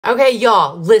Okay,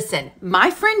 y'all, listen. My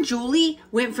friend Julie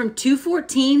went from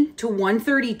 214 to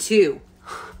 132.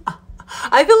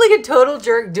 I feel like a total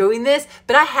jerk doing this,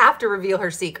 but I have to reveal her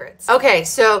secrets. Okay,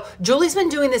 so Julie's been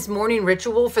doing this morning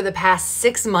ritual for the past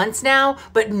 6 months now,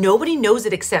 but nobody knows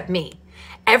it except me.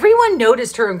 Everyone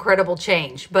noticed her incredible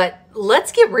change, but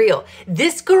let's get real.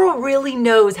 This girl really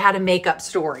knows how to make up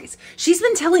stories. She's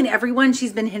been telling everyone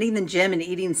she's been hitting the gym and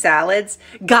eating salads.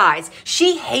 Guys,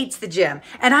 she hates the gym,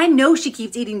 and I know she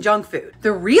keeps eating junk food.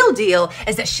 The real deal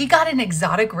is that she got an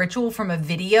exotic ritual from a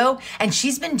video, and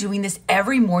she's been doing this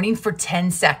every morning for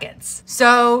 10 seconds.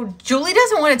 So Julie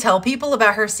doesn't want to tell people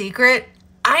about her secret.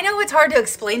 I know it's hard to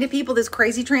explain to people this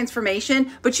crazy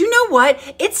transformation, but you know what?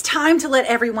 It's time to let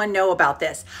everyone know about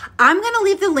this. I'm gonna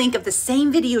leave the link of the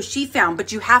same video she found,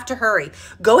 but you have to hurry.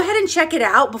 Go ahead and check it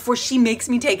out before she makes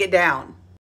me take it down.